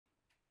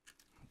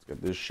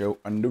Get this show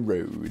on the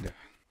road.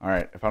 All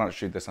right, if I don't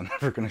shoot this, I'm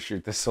never gonna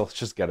shoot this, so let's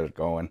just get it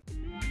going.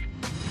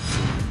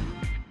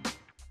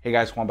 Hey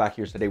guys, Juan back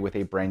here today with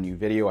a brand new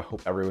video. I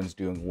hope everyone's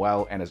doing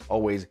well, and as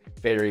always,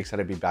 very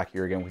excited to be back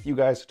here again with you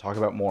guys to talk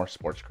about more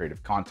sports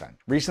creative content.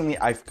 Recently,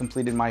 I've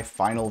completed my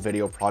final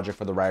video project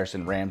for the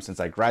Ryerson Rams since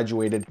I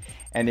graduated,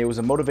 and it was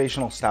a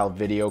motivational style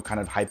video kind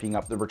of hyping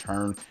up the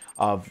return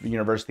of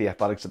university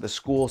athletics at the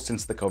school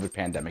since the COVID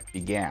pandemic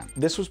began.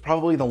 This was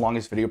probably the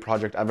longest video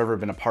project I've ever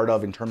been a part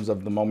of in terms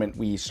of the moment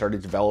we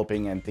started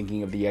developing and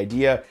thinking of the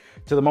idea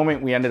to the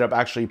moment we ended up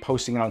actually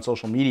posting it on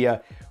social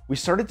media. We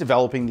started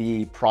developing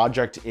the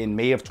project in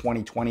May of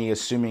 2020,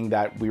 assuming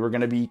that we were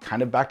gonna be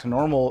kind of back to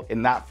normal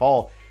in that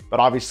fall. But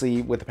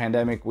obviously with the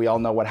pandemic, we all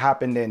know what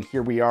happened, and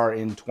here we are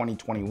in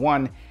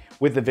 2021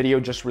 with the video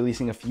just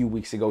releasing a few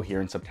weeks ago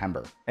here in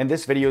September. And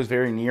this video is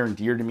very near and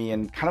dear to me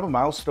and kind of a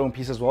milestone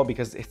piece as well,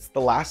 because it's the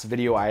last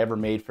video I ever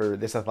made for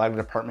this athletic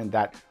department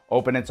that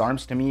opened its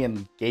arms to me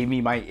and gave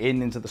me my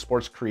in into the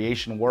sports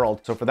creation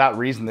world. So for that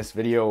reason, this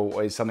video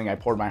is something I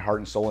poured my heart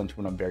and soul into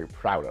and I'm very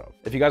proud of.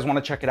 If you guys want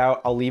to check it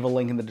out, I'll leave a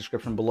link in the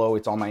description below.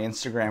 It's on my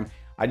Instagram.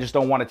 I just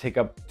don't want to take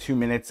up 2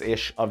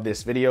 minutes-ish of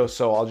this video,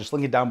 so I'll just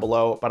link it down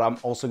below, but I'm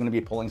also going to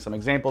be pulling some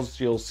examples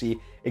so you'll see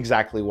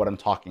exactly what I'm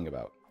talking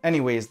about.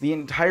 Anyways, the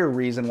entire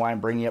reason why I'm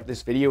bringing up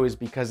this video is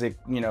because it,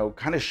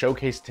 kind of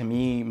showcased to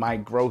me my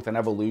growth and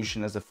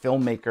evolution as a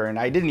filmmaker, and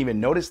I didn't even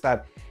notice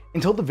that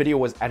until the video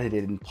was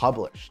edited and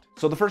published.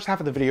 So the first half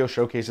of the video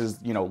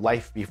showcases,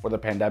 life before the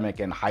pandemic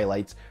and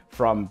highlights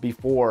from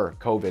before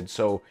COVID,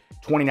 so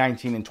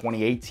 2019 and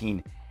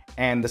 2018.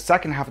 And the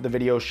second half of the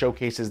video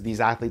showcases these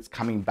athletes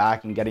coming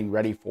back and getting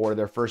ready for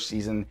their first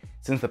season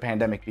since the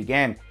pandemic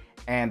began.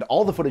 And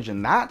all the footage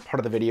in that part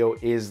of the video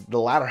is the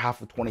latter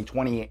half of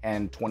 2020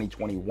 and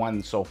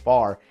 2021 so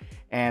far.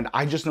 And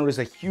I just noticed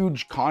a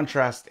huge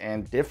contrast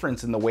and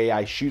difference in the way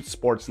I shoot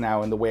sports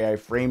now and the way I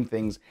frame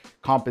things,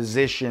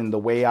 composition, the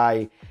way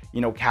I,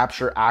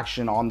 capture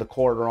action on the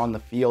court or on the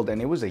field.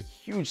 And it was a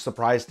huge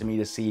surprise to me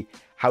to see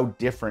how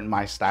different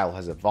my style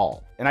has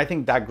evolved. And I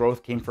think that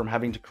growth came from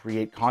having to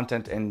create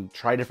content and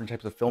try different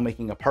types of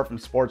filmmaking apart from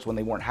sports when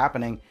they weren't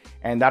happening.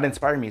 And that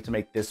inspired me to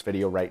make this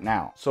video right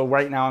now. So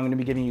right now I'm gonna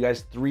be giving you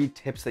guys 3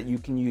 tips that you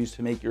can use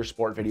to make your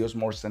sport videos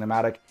more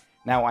cinematic.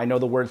 Now, I know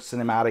the word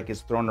cinematic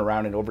is thrown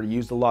around and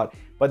overused a lot,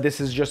 but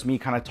this is just me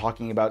kind of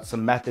talking about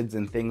some methods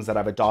and things that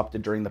I've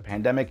adopted during the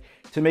pandemic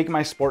to make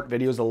my sport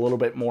videos a little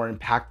bit more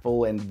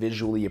impactful and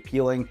visually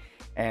appealing,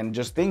 and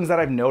just things that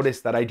I've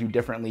noticed that I do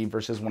differently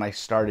versus when I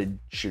started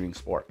shooting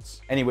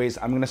sports. Anyways,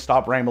 I'm gonna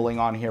stop rambling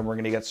on here and we're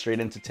gonna get straight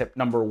into tip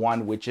number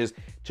 1, which is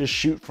to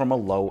shoot from a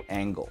low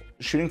angle.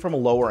 Shooting from a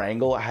lower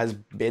angle has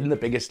been the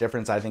biggest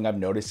difference I think I've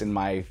noticed in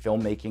my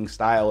filmmaking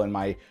style and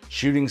my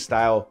shooting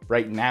style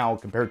right now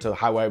compared to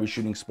how I was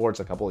shooting sports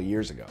a couple of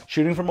years ago.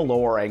 Shooting from a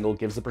lower angle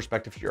gives the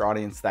perspective to your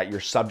audience that your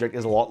subject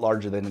is a lot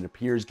larger than it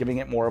appears, giving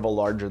it more of a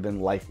larger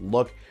than life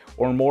look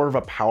or more of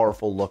a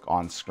powerful look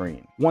on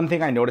screen. One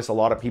thing I notice a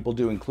lot of people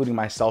do, including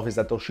myself, is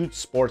that they'll shoot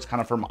sports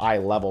kind of from eye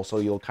level. So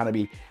you'll kind of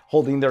be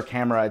holding their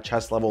camera at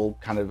chest level,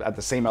 kind of at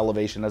the same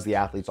elevation as the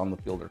athletes on the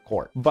field or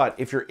court. But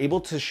if you're able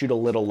to shoot a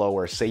little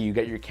lower, say you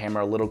get your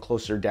camera a little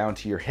closer down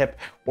to your hip,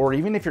 or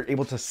even if you're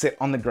able to sit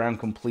on the ground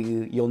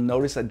completely, you'll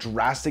notice a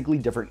drastically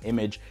different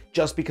image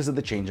just because of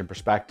the change in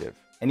perspective.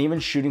 And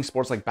even shooting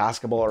sports like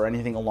basketball or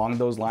anything along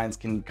those lines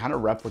can kind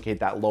of replicate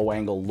that low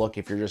angle look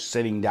if you're just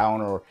sitting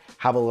down or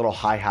have a little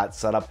hi-hat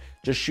setup.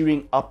 Just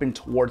shooting up and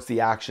towards the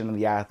action of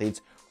the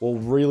athletes will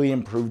really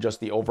improve just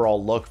the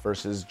overall look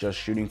versus just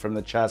shooting from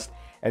the chest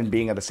and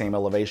being at the same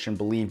elevation.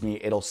 Believe me,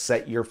 it'll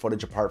set your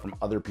footage apart from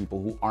other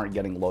people who aren't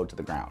getting low to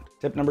the ground.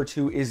 Tip number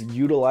 2 is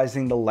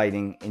utilizing the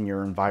lighting in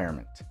your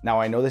environment. Now,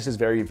 I know this is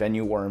very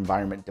venue or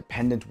environment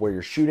dependent where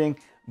you're shooting,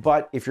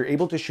 but if you're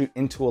able to shoot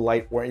into a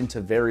light or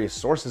into various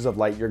sources of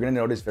light, you're gonna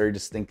notice very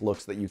distinct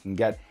looks that you can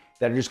get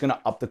that are just gonna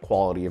up the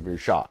quality of your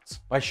shots.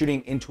 By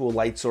shooting into a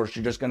light source,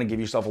 you're just gonna give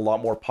yourself a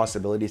lot more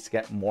possibilities to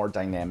get more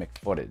dynamic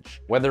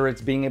footage. Whether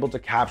it's being able to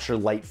capture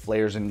light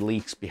flares and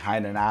leaks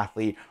behind an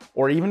athlete,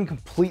 or even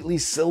completely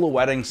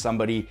silhouetting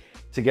somebody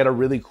to get a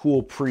really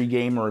cool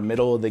pre-game or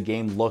middle of the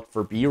game look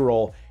for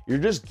B-roll, you're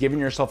just giving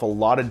yourself a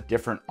lot of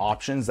different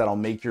options that'll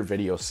make your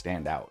video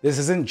stand out. This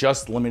isn't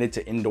just limited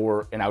to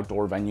indoor and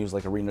outdoor venues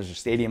like arenas or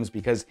stadiums,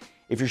 because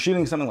if you're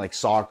shooting something like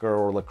soccer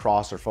or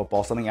lacrosse or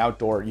football, something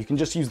outdoor, you can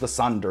just use the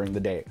sun during the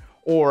day.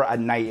 Or at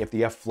night, if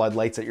you have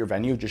floodlights at your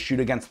venue, just shoot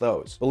against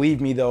those.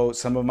 Believe me though,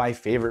 some of my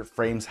favorite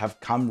frames have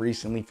come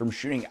recently from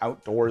shooting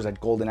outdoors at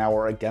golden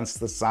hour against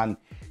the sun.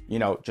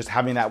 Just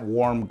having that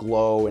warm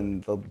glow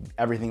and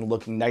everything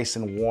looking nice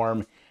and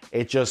warm.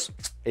 It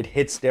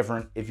hits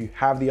different. If you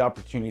have the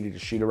opportunity to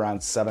shoot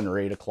around 7 or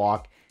 8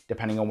 o'clock,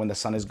 depending on when the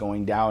sun is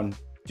going down,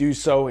 do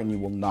so and you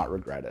will not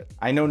regret it.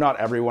 I know not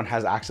everyone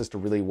has access to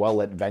really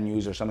well-lit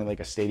venues or something like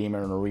a stadium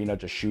or an arena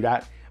to shoot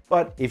at,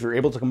 but if you're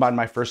able to combine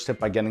my first tip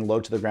by getting low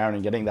to the ground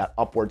and getting that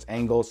upwards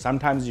angle,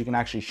 sometimes you can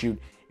actually shoot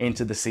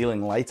into the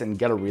ceiling lights and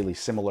get a really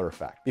similar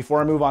effect.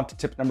 Before I move on to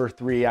tip number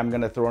 3, I'm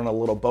gonna throw in a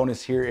little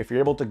bonus here. If you're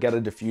able to get a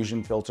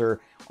diffusion filter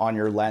on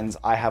your lens,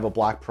 I have a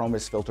black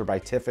Promise filter by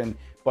Tiffin,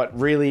 but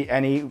really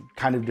any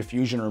kind of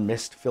diffusion or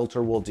mist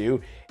filter will do.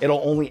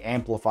 It'll only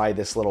amplify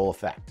this little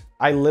effect.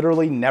 I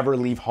literally never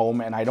leave home,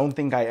 and I don't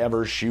think I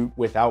ever shoot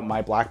without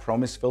my black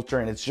Promise filter,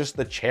 and it's just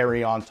the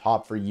cherry on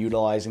top for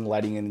utilizing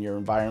lighting in your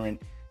environment.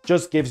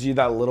 Just gives you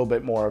that little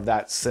bit more of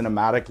that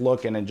cinematic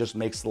look, and it just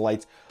makes the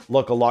lights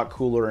look a lot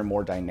cooler and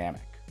more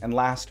dynamic. And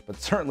last, but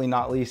certainly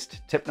not least,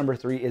 tip number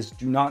 3 is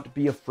do not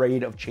be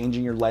afraid of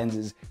changing your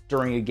lenses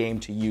during a game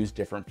to use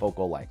different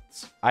focal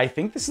lengths. I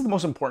think this is the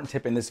most important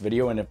tip in this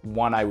video, and if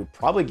one I would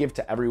probably give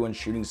to everyone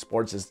shooting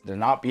sports, is to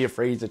not be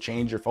afraid to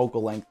change your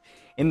focal length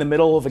in the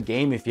middle of a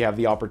game if you have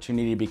the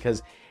opportunity,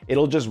 because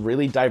it'll just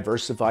really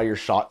diversify your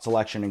shot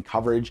selection and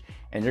coverage,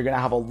 and you're gonna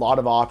have a lot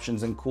of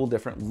options and cool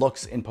different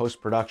looks in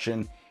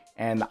post-production.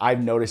 And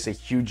I've noticed a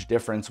huge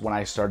difference when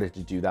I started to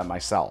do that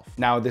myself.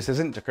 Now, this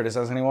isn't to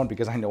criticize anyone,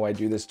 because I know I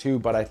do this too,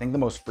 but I think the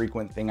most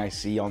frequent thing I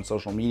see on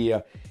social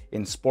media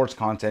in sports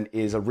content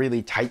is a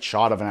really tight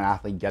shot of an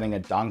athlete getting a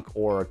dunk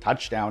or a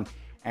touchdown.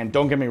 And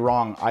don't get me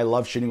wrong, I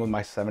love shooting with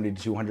my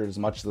 70-200 as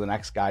much as the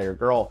next guy or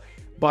girl,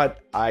 but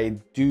I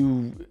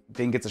do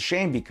think it's a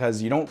shame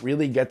because you don't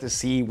really get to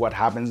see what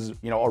happens,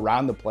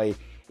 around the play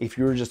if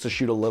you were just to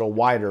shoot a little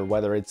wider,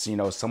 whether it's,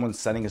 someone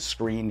setting a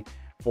screen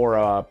for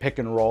a pick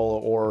and roll,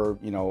 or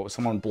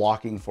someone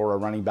blocking for a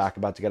running back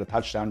about to get a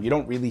touchdown. You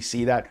don't really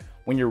see that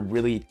when you're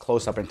really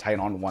close up and tight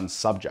on one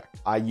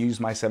subject. I use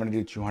my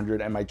 70-200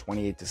 and my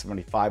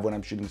 28-75 when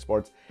I'm shooting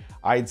sports.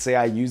 I'd say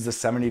I use the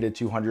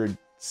 70-200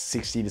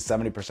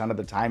 60-70% of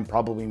the time,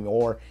 probably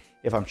more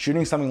if I'm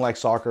shooting something like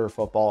soccer or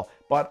football,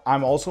 but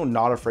I'm also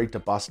not afraid to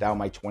bust out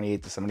my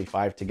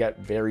 28-75 to get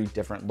very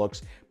different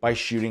looks by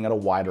shooting at a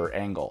wider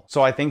angle.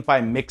 So I think by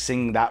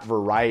mixing that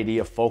variety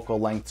of focal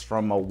lengths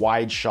from a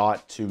wide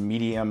shot to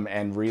medium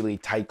and really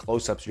tight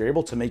close-ups, you're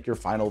able to make your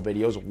final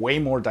videos way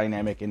more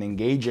dynamic and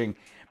engaging,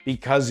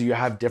 because you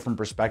have different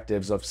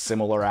perspectives of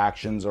similar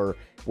actions, or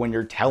when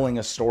you're telling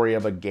a story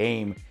of a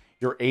game,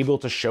 you're able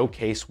to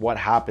showcase what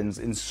happens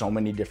in so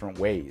many different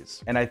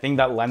ways. And I think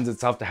that lends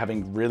itself to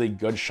having really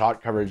good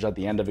shot coverage at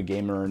the end of a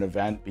game or an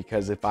event,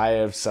 because if I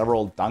have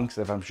several dunks,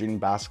 if I'm shooting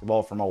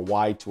basketball from a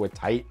wide to a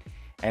tight,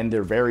 and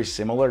they're very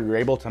similar, you're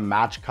able to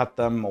match cut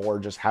them or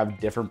just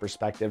have different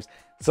perspectives.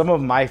 Some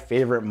of my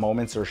favorite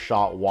moments are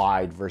shot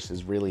wide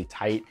versus really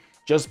tight,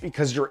 just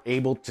because you're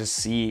able to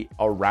see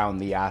around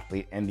the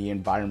athlete and the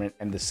environment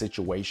and the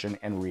situation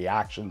and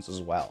reactions as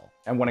well.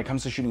 And when it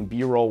comes to shooting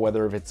B-roll,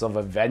 whether if it's of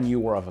a venue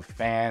or of a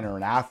fan or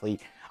an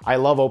athlete, I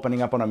love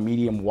opening up on a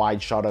medium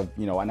wide shot of,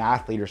 an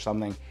athlete or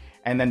something,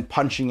 and then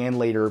punching in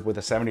later with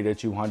a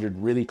 70-200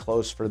 really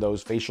close for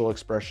those facial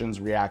expressions,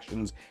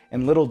 reactions,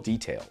 and little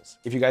details.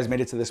 If you guys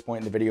made it to this point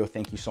in the video,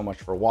 thank you so much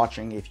for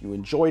watching. If you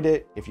enjoyed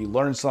it, if you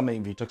learned something,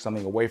 if you took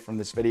something away from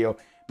this video,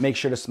 make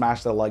sure to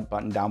smash the like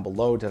button down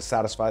below to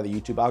satisfy the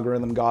YouTube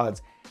algorithm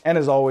gods. And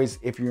as always,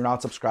 if you're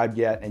not subscribed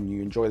yet and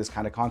you enjoy this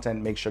kind of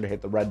content, make sure to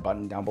hit the red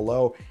button down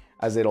below,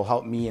 as it'll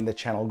help me and the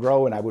channel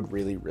grow, and I would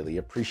really, really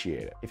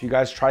appreciate it. If you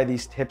guys try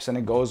these tips and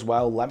it goes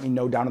well, let me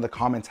know down in the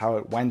comments how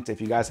it went. If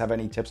you guys have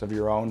any tips of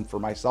your own for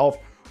myself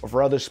or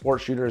for other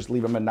sports shooters,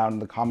 leave them down in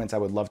the comments. I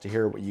would love to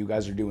hear what you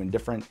guys are doing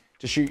different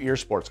to shoot your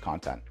sports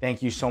content.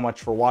 Thank you so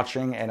much for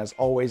watching, and as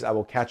always, I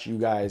will catch you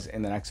guys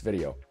in the next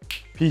video.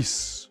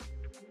 Peace.